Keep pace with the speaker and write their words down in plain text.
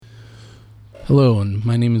Hello, and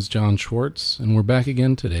my name is John Schwartz, and we're back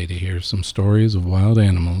again today to hear some stories of wild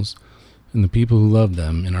animals and the people who love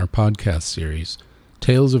them in our podcast series,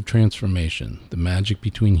 Tales of Transformation, the magic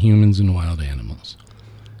between humans and wild animals.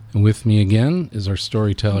 And with me again is our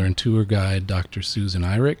storyteller and tour guide, Dr. Susan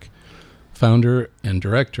Eyrich, founder and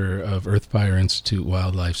director of Earthfire Institute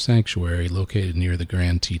Wildlife Sanctuary located near the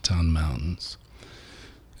Grand Teton Mountains.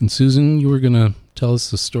 And Susan, you were going to tell us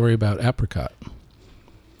the story about Apricot.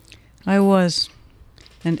 I was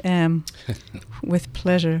and am with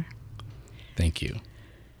pleasure. Thank you.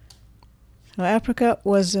 Now, Apricot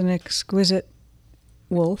was an exquisite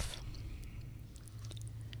wolf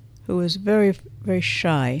who was very, very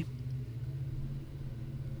shy.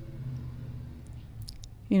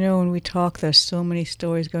 You know, when we talk, there's so many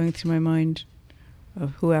stories going through my mind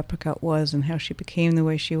of who Apricot was and how she became the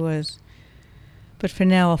way she was. But for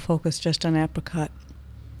now, I'll focus just on Apricot.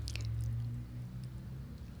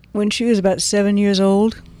 When she was about 7 years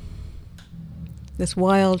old, this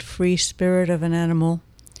wild, free spirit of an animal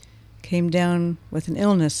came down with an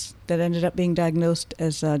illness that ended up being diagnosed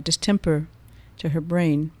as distemper to her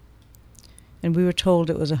brain. And we were told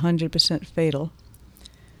it was 100% fatal.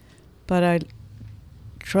 But I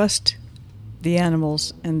trust the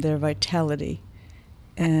animals and their vitality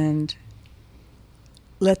and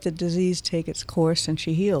let the disease take its course, and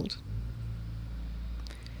she healed.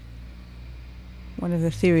 One of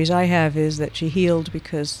the theories I have is that she healed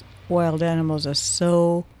because wild animals are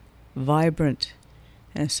so vibrant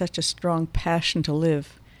and such a strong passion to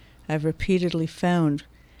live. I've repeatedly found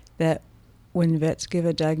that when vets give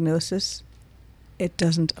a diagnosis, it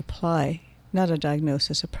doesn't apply. Not a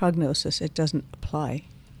diagnosis, a prognosis, it doesn't apply.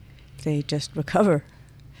 They just recover.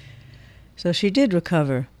 So she did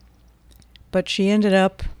recover, but she ended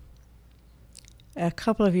up a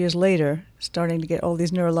couple of years later starting to get all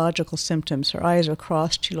these neurological symptoms. Her eyes were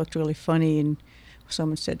crossed, she looked really funny, and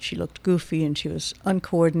someone said she looked goofy and she was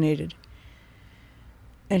uncoordinated.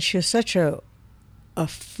 And she was such a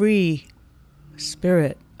free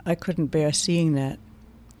spirit, I couldn't bear seeing that.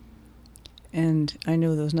 And I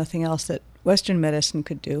knew there was nothing else that Western medicine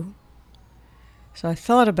could do. So I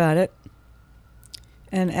thought about it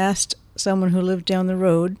and asked someone who lived down the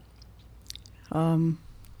road, her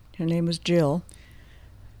name was Jill,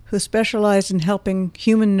 who specialized in helping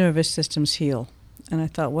human nervous systems heal. And I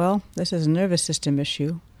thought, well, this is a nervous system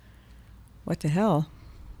issue. What the hell?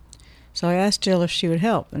 So I asked Jill if she would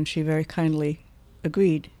help, and she very kindly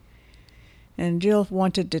agreed. And Jill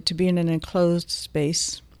wanted it to be in an enclosed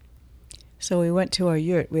space. So we went to our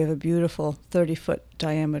yurt. We have a beautiful 30-foot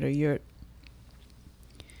diameter yurt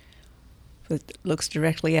that looks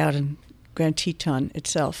directly out in Grand Teton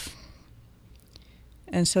itself.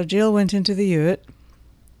 And so Jill went into the yurt,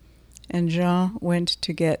 and Jean went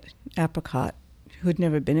to get Apricot, who'd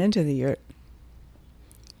never been into the yurt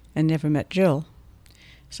and never met Jill.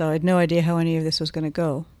 So I had no idea how any of this was going to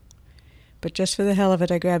go. But just for the hell of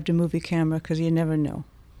it, I grabbed a movie camera, because you never know.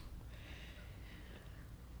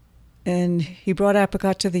 And he brought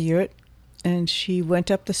Apricot to the yurt, and she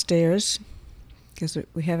went up the stairs, because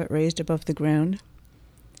we have it raised above the ground.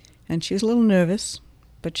 And she was a little nervous,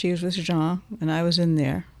 but she was with Jean, and I was in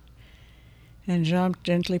there. And Jean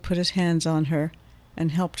gently put his hands on her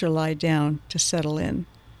and helped her lie down to settle in.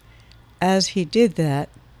 As he did that,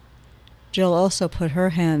 Jill also put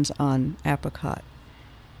her hands on Apricot.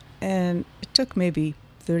 And it took maybe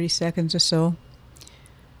 30 seconds or so.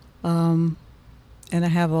 And I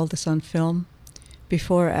have all this on film,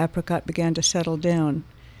 before Apricot began to settle down.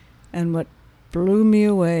 And what blew me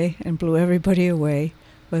away and blew everybody away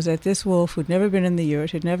was that this wolf, who'd never been in the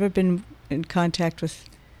yurt, had never been in contact with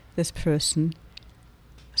this person,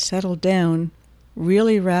 settled down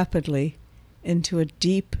really rapidly into a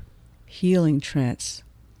deep healing trance.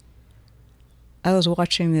 I was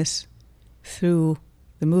watching this through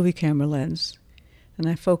the movie camera lens, and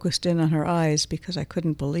I focused in on her eyes because I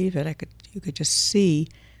couldn't believe it. You could just see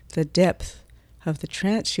the depth of the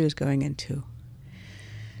trance she was going into.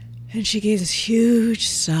 And she gave this huge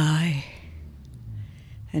sigh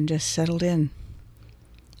and just settled in.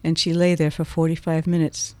 And she lay there for 45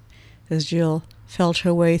 minutes as Jill felt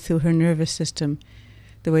her way through her nervous system.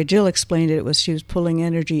 The way Jill explained it was she was pulling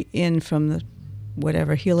energy in from the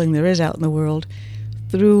whatever healing there is out in the world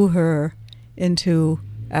through her into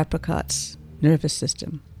Apricot's nervous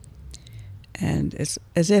system. And it's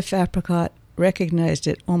as if Apricot recognized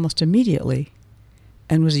it almost immediately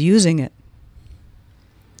and was using it.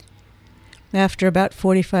 After about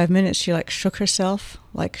 45 minutes, she shook herself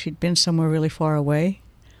like she'd been somewhere really far away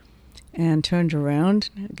and turned around.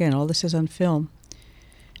 Again, all this is on film.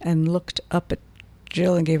 And looked up at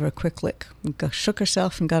Jill and gave her a quick lick. Shook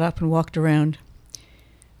herself and got up and walked around.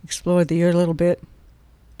 Explored the ear a little bit.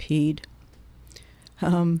 Peed.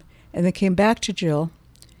 And then came back to Jill,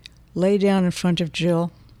 lay down in front of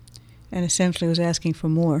Jill, and essentially was asking for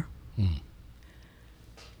more.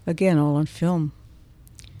 Again, all on film.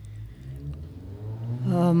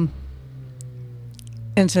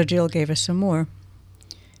 And so Jill gave us some more.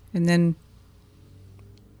 And then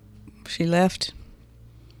she left.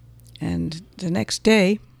 And the next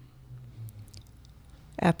day,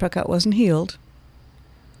 Apricot wasn't healed,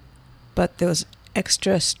 but there was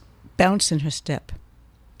extra bounce in her step,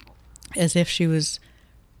 as if she was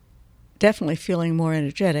definitely feeling more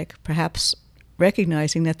energetic, perhaps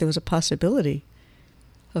recognizing that there was a possibility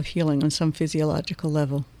of healing on some physiological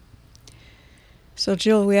level. So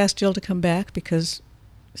we asked Jill to come back because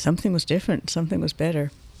something was different, something was better.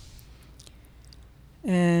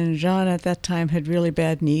 And Jean at that time had really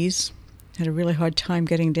bad knees, had a really hard time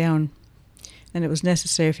getting down, and it was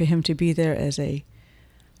necessary for him to be there as a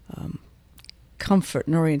comfort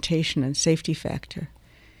and orientation and safety factor.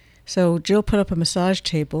 So Jill put up a massage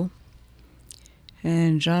table,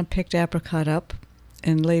 and Jean picked Apricot up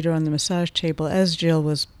and laid her on the massage table as Jill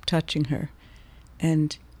was touching her.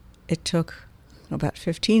 And it took about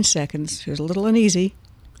 15 seconds. She was a little uneasy,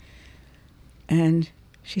 and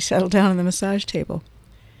she settled down on the massage table.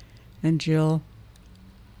 And Jill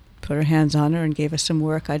put her hands on her and gave us some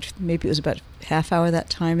work. Maybe it was about half hour that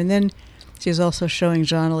time. And then she was also showing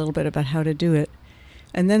Jean a little bit about how to do it.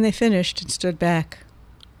 And then they finished and stood back.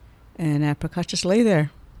 And Apricot just lay there.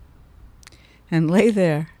 And lay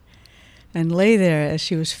there. And lay there as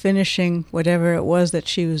she was finishing whatever it was that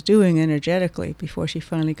she was doing energetically before she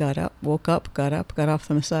finally got up, woke up, got off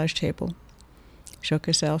the massage table, shook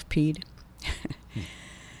herself, peed.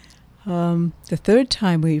 The third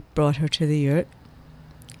time we brought her to the yurt,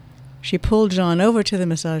 she pulled Jean over to the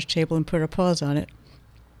massage table and put her paws on it.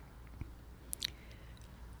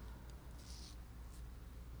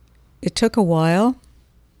 It took a while.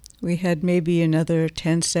 We had maybe another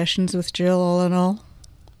 10 sessions with Jill, all in all.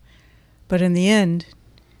 But in the end,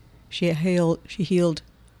 she healed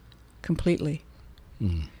completely.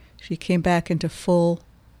 She came back into full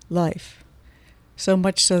life. So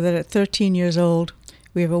much so that at 13 years old,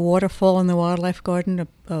 we have a waterfall in the wildlife garden.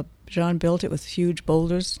 Jean built it with huge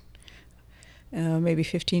boulders, maybe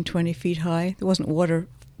 15, 20 feet high. There wasn't water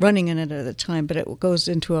running in it at the time, but it goes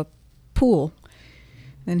into a pool.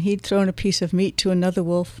 And he'd thrown a piece of meat to another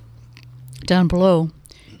wolf down below.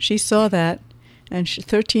 She saw that, and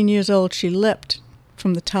 13 years old, she leapt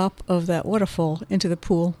from the top of that waterfall into the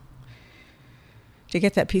pool to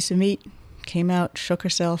get that piece of meat, came out, shook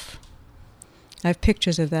herself. I have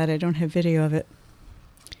pictures of that. I don't have video of it.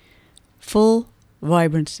 Full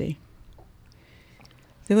vibrancy.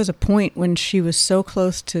 There was a point when she was so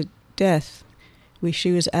close to death.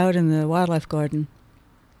 She was out in the wildlife garden.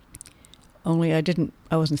 Only I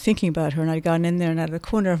wasn't thinking about her, and I'd gone in there, and out of the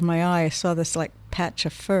corner of my eye, I saw this like patch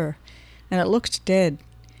of fur, and it looked dead.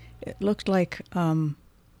 It looked like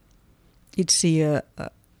you'd see an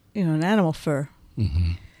animal fur.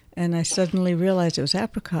 Mm-hmm. And I suddenly realized it was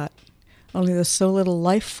Apricot. Only there's so little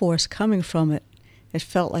life force coming from it. It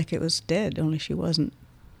felt like it was dead, only she wasn't.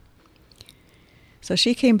 So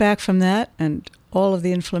she came back from that, and all of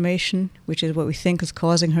the inflammation, which is what we think is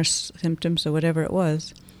causing her symptoms or whatever it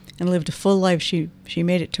was, and lived a full life. She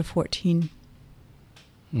made it to 14.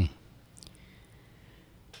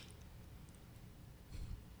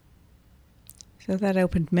 So that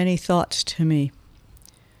opened many thoughts to me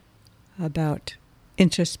about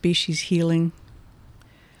interspecies healing,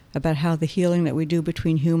 about how the healing that we do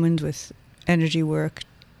between humans with energy work,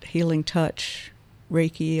 healing touch,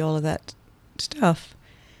 Reiki, all of that stuff,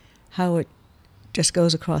 how it just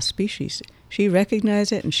goes across species. She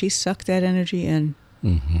recognized it and she sucked that energy in.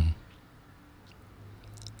 Mm-hmm.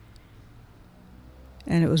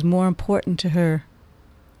 And it was more important to her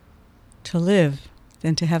to live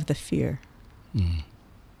than to have the fear. Mm.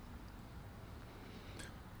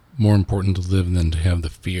 More important to live than to have the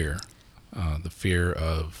fear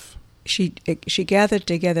of... She gathered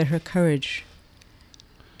together her courage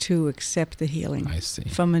to accept the healing. I see.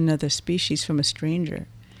 From another species, from a stranger.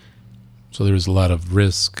 So there was a lot of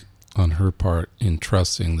risk on her part in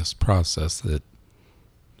trusting this process, that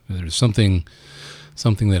there's something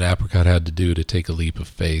that Apricot had to do to take a leap of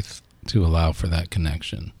faith to allow for that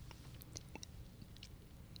connection.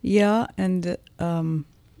 Yeah, and the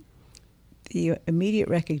immediate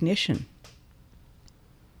recognition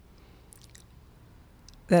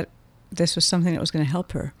that this was something that was going to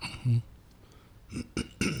help her. Mm-hmm.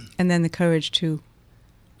 And then the courage to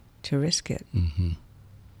risk it. Mm-hmm.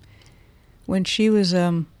 when she was,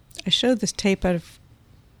 I showed this tape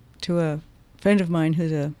to a friend of mine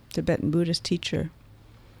who's a Tibetan Buddhist teacher.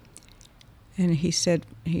 And he said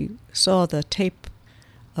he saw the tape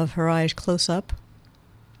of her eyes close up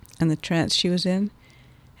and the trance she was in.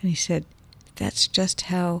 And he said, that's just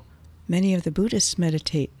how many of the Buddhists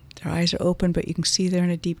meditate. Their eyes are open, but you can see they're in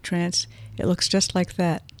a deep trance. It looks just like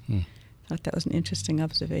that. I thought that was an interesting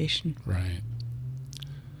observation. Right.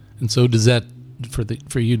 And so does that,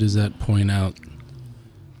 for you, does that point out,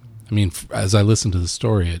 I mean, as I listen to the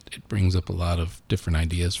story, it brings up a lot of different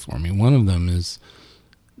ideas for me. One of them is,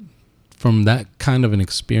 from that kind of an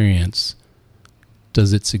experience,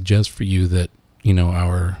 does it suggest for you that, you know,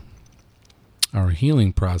 our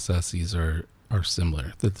healing processes are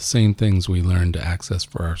similar, that the same things we learn to access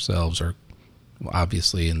for ourselves are,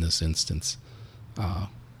 obviously in this instance,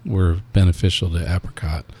 were beneficial to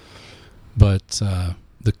Apricot, but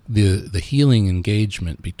the healing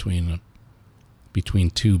engagement between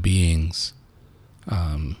two beings,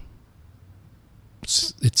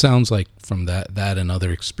 it sounds like from that and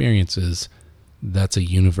other experiences, that's a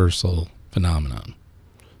universal phenomenon,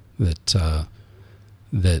 that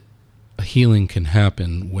a healing can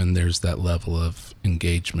happen when there's that level of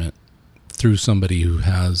engagement through somebody who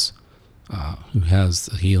has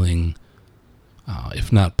the healing,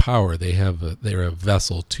 if not power, they're a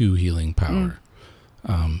vessel to healing power.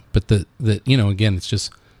 But that you know, again, it's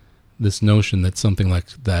just this notion that something like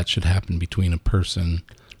that should happen between a person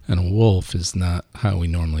and a wolf is not how we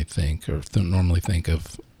normally think, or normally think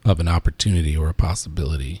of an opportunity or a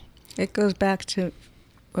possibility. It goes back to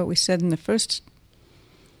what we said in the first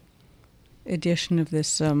edition of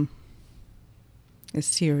this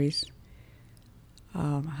series,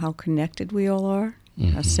 how connected we all are,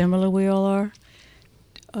 how similar we all are.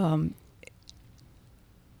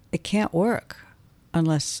 It can't work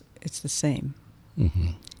unless it's the same.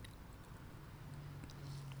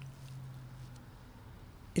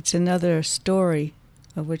 It's another story,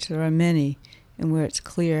 of which there are many, and where it's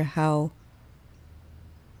clear how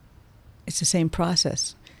it's the same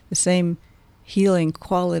process, the same healing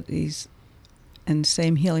qualities and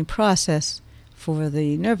same healing process for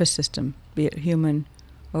the nervous system, be it human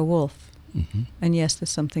or wolf. And yes, there's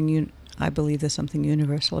something, I believe there's something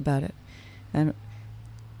universal about it. And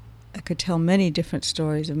I could tell many different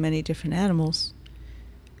stories of many different animals,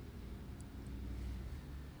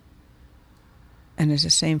 and there's the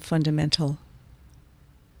same fundamental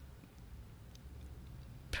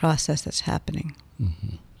process that's happening.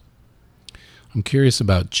 I'm curious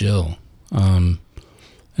about Jill, and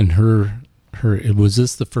her. Was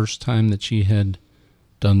this the first time that she had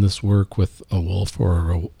done this work with a wolf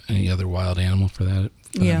or any other wild animal, for that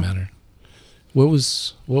matter? What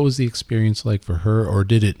was the experience like for her, or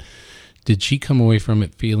did she come away from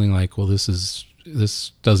it feeling like, well,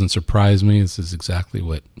 this doesn't surprise me, this is exactly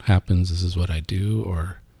what happens, this is what I do?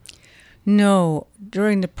 Or no,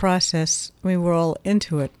 during the process we were all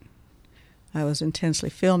into it. I was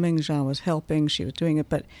intensely filming, Jean was helping, she was doing it,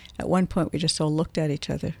 but at one point we just all looked at each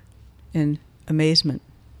other in amazement.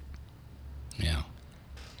 Yeah.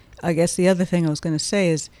 I guess the other thing I was going to say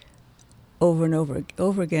is, over and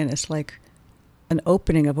over again, it's like an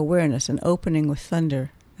opening of awareness, an opening with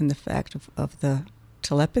Thunder, and the fact of the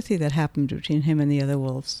telepathy that happened between him and the other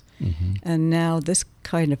wolves. And now this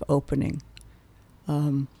kind of opening.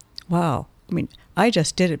 Wow. I mean, I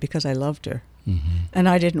just did it because I loved her. And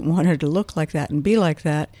I didn't want her to look like that and be like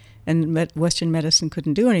that, and Western medicine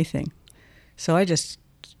couldn't do anything. So I just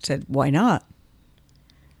said, why not?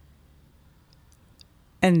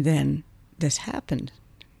 And then this happened,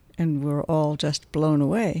 and we're all just blown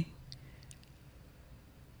away.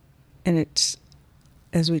 And it's,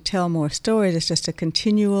 as we tell more stories, it's just a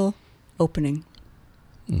continual opening,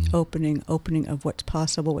 opening of what's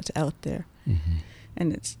possible, what's out there.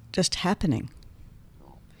 And it's just happening.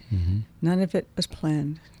 None of it was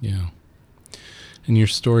planned. Yeah. And your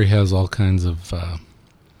story has all kinds of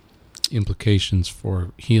implications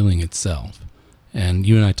for healing itself. And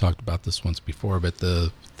you and I talked about this once before, but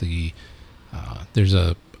there's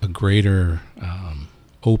a greater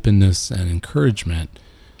openness and encouragement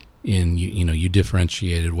in, you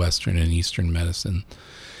differentiated Western and Eastern medicine.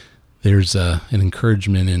 There's an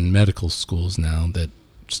encouragement in medical schools now that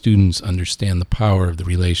students understand the power of the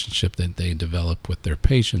relationship that they develop with their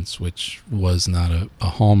patients, which was not a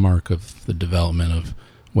hallmark of the development of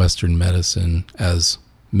Western medicine as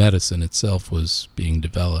medicine itself was being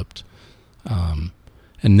developed.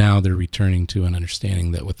 And now they're returning to an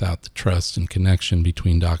understanding that without the trust and connection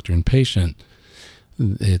between doctor and patient,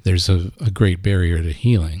 there's a great barrier to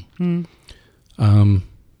healing. And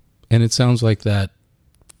it sounds like that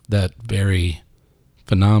very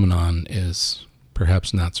phenomenon is,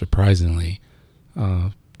 perhaps not surprisingly,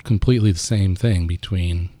 completely the same thing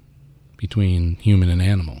between human and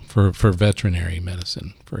animal, for veterinary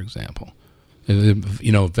medicine, for example.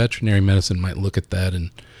 Veterinary medicine might look at that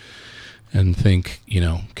and think,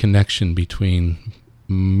 connection between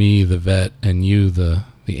me, the vet, and you, the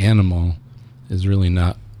animal, is really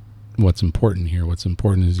not what's important here. What's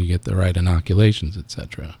important is you get the right inoculations,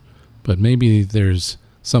 etc. But maybe there's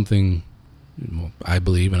something, I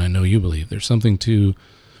believe, and I know you believe, there's something to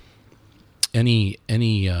any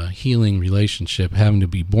healing relationship having to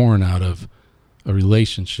be born out of a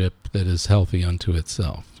relationship that is healthy unto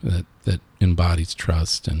itself, that embodies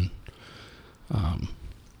trust and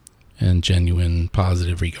genuine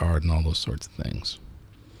positive regard and all those sorts of things.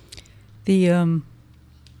 The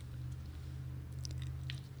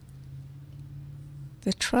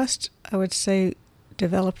trust, I would say,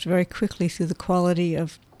 developed very quickly through the quality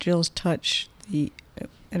of Jill's touch. And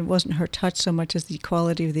it wasn't her touch so much as the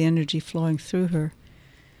quality of the energy flowing through her.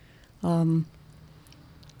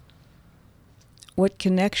 What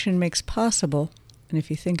connection makes possible, and if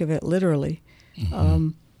you think of it literally,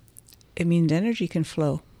 it means energy can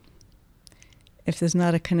flow. If there's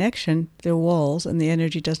not a connection, there are walls and the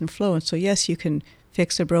energy doesn't flow. And so yes, you can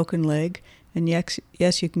fix a broken leg, and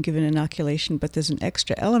yes, you can give an inoculation, but there's an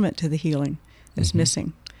extra element to the healing that's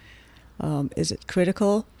missing. Is it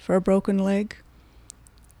critical for a broken leg?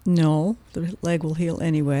 No, the leg will heal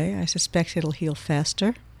anyway. I suspect it'll heal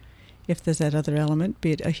faster if there's that other element,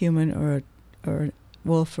 be it a human or a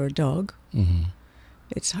wolf or a dog. Mm-hmm.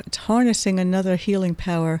 It's harnessing another healing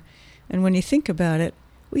power. And when you think about it,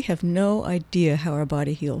 we have no idea how our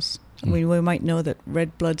body heals. I mean, we might know that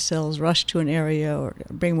red blood cells rush to an area or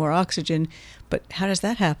bring more oxygen, but how does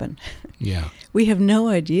that happen? Yeah. We have no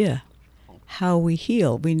idea how we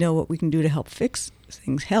heal. We know what we can do to help fix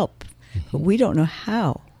things, but we don't know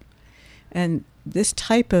how. And this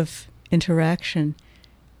type of interaction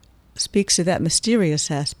speaks to that mysterious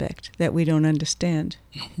aspect that we don't understand.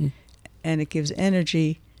 Mm-hmm. And it gives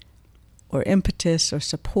energy or impetus or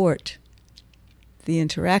support, the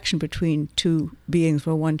interaction between two beings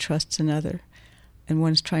where one trusts another and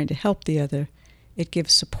one's trying to help the other. It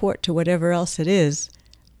gives support to whatever else it is,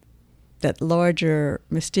 that larger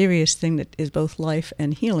mysterious thing that is both life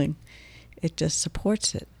and healing. It just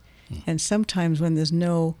supports it. And sometimes when there's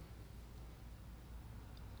no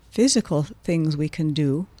physical things we can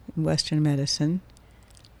do in Western medicine,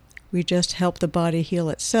 we just help the body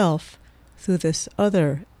heal itself through this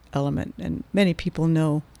other element. And many people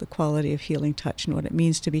know the quality of healing touch and what it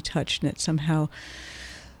means to be touched, and that somehow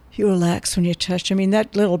you relax when you're touched. I mean,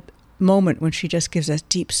 that little moment when she just gives that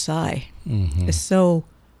deep sigh is so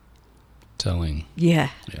telling. Yeah.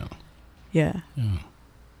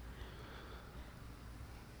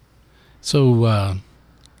 So,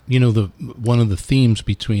 one of the themes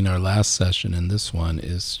between our last session and this one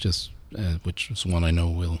is just, which is one I know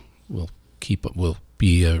will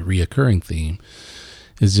be a reoccurring theme,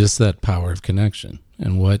 is just that power of connection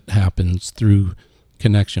and what happens through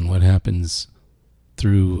connection, what happens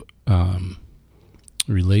through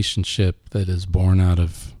relationship that is born out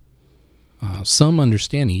of some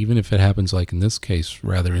understanding, even if it happens, like in this case,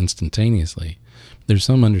 rather instantaneously. There's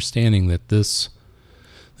some understanding that this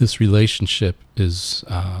relationship is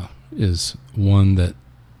one that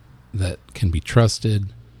can be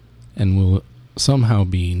trusted and will somehow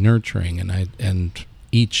be nurturing, and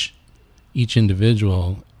each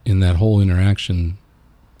individual in that whole interaction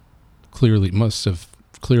must have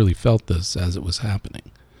clearly felt this as it was happening,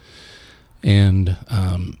 and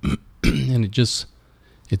and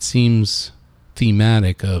it seems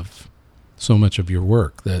thematic of so much of your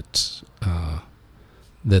work that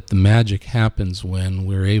the magic happens when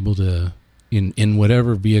we're able to, in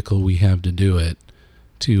whatever vehicle we have to do it,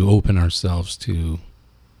 to open ourselves to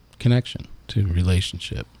connection, to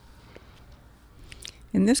relationship.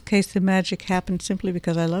 In this case, the magic happened simply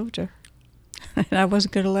because I loved her. And I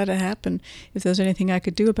wasn't going to let it happen. If there was anything I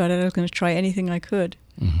could do about it, I was going to try anything I could.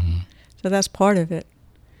 Mm-hmm. So that's part of it.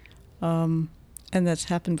 And that's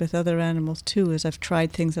happened with other animals too, is I've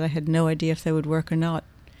tried things that I had no idea if they would work or not,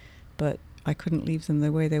 but I couldn't leave them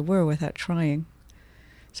the way they were without trying.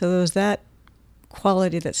 So there was that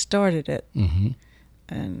quality that started it. Mm-hmm.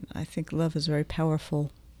 And I think love is very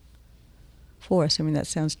powerful force. I mean, that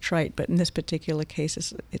sounds trite, but in this particular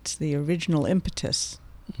case, it's the original impetus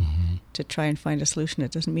to try and find a solution.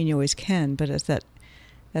 It doesn't mean you always can, but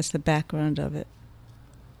that's the background of it.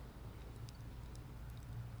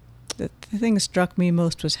 The thing that struck me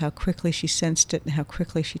most was how quickly she sensed it and how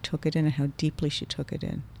quickly she took it in and how deeply she took it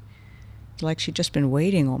in. Like she'd just been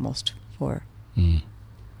waiting almost for.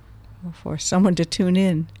 for someone to tune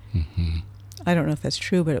in. Mm-hmm. I don't know if that's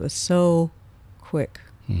true, but it was so quick.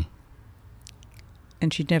 Mm.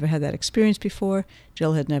 And she'd never had that experience before.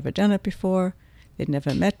 Jill had never done it before. They'd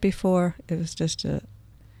never met before. It was just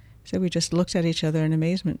so we just looked at each other in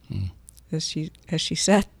amazement as she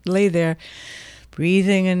lay there,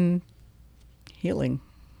 breathing and healing.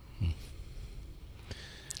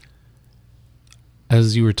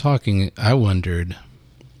 As you were talking, I wondered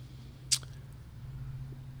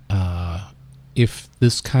if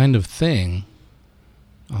this kind of thing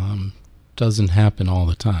doesn't happen all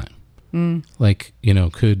the time. Like,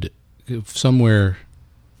 could somewhere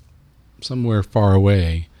far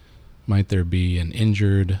away, might there be an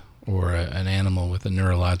injured or an animal with a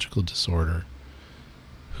neurological disorder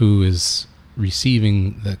who is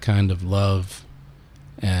receiving that kind of love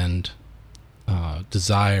and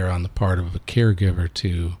desire on the part of a caregiver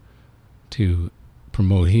to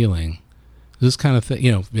promote healing? This kind of thing,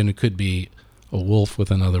 and it could be a wolf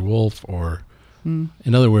with another wolf, or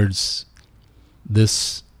in other words,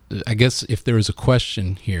 this, I guess if there was a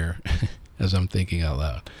question here, as I'm thinking out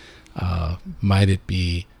loud, might it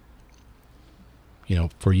be,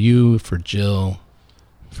 for you, for Jill,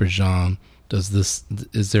 for Jean,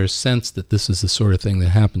 is there a sense that this is the sort of thing that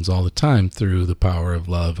happens all the time through the power of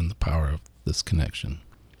love and the power of this connection?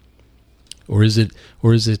 Or is it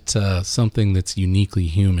something that's uniquely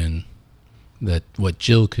human, that what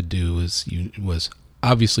Jill could do was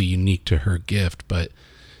obviously unique to her gift, but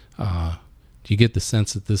do you get the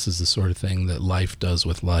sense that this is the sort of thing that life does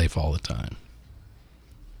with life all the time?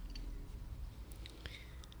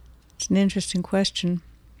 It's an interesting question.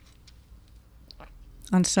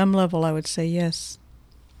 On some level, I would say yes.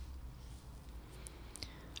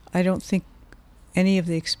 I don't think any of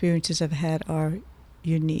the experiences I've had are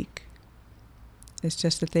unique. It's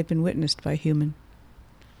just that they've been witnessed by human.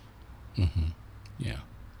 Mm-hmm. Yeah.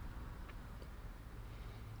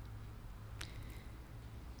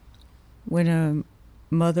 When a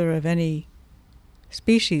mother of any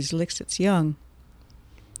species licks its young,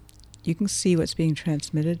 you can see what's being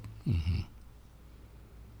transmitted. Mm-hmm.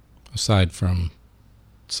 Aside from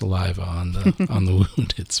saliva on the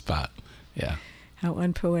wounded spot. Yeah. How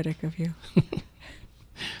unpoetic of you.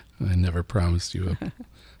 I never promised you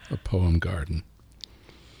a poem garden.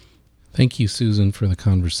 Thank you, Susan, for the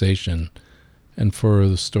conversation and for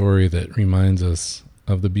the story that reminds us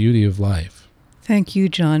of the beauty of life. Thank you,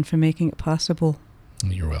 John, for making it possible.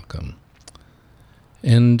 You're welcome.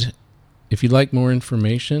 And if you'd like more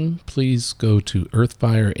information, please go to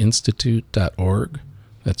earthfireinstitute.org.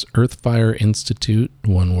 That's earthfireinstitute,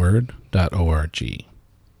 one word, .org.